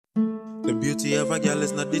The beauty of a girl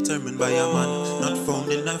is not determined by a man, not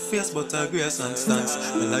found in her face but her grace and stance.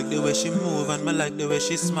 I like the way she move and I like the way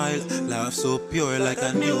she smile. Laugh so pure like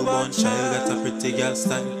a newborn child. Got a pretty girl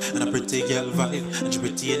style and a pretty girl vibe, and she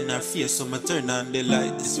pretty in her face, so I turn on the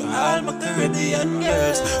light. This for all my Caribbean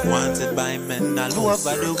girls, wanted by men all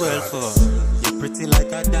over the world. For you're pretty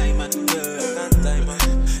like a diamond girl, a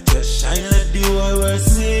diamond. Just shine like the whole world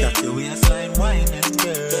see. Got your waistline whining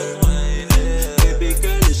girl.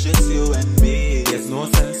 Just you and me, there's no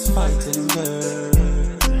sense fighting, girl.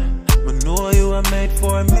 I know you are made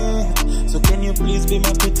for me, so can you please be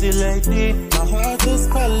my pretty lady? My heart is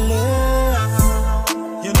calling.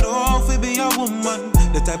 You know how to be a woman,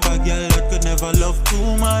 the type of girl that could never love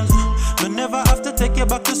two man. Me never have to take you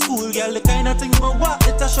back to school, girl. The kind of thing I want,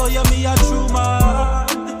 it'll show you me a true man.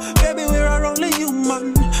 Baby, we're only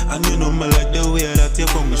human, and you know me like the way that you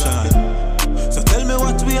function. So tell me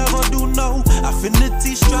what we are gonna do now.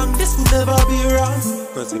 Affinity strong, this will never be wrong.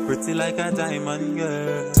 Cause you're pretty like a diamond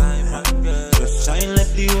girl, diamond girl. Just shine like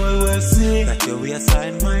the whole world see. That your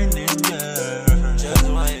waistline whining girl. Just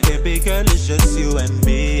wine. Baby girl, it's just you and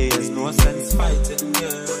me. There's no sense fighting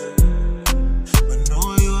girl. I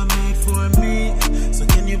know you are made for me, so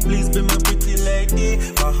can you please be my pretty lady?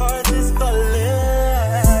 My heart is calling.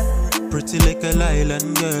 Pretty little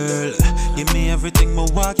island girl, give me everything my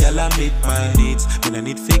walk, girl, I meet my needs. When I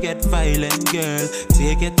need to get violent, girl,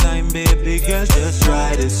 take your time, baby girl, just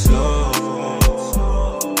ride it slow.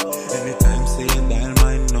 Anytime say you dial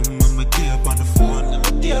my number, I'm up on the phone, I'm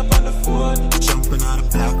up on the phone. Jumping out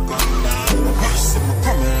of back on down, see me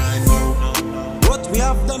coming right now. What we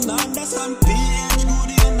have done, I understand. PH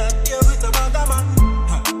good, you're not here with a vagabond,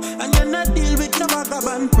 and you're not deal with no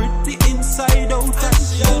vagabond. Pretty inside out, and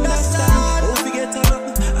she understand. Hope we get a man,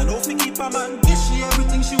 and hope we keep a man. Give she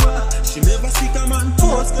everything she want, she never seek a man.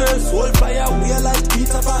 Post girls, hold fire, we are like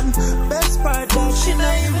Peter Pan. Best part that she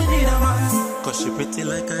not even need a man, cause she pretty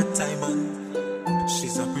like a diamond.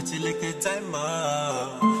 She's a pretty little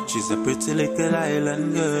diamond. She's a pretty little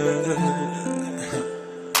island girl.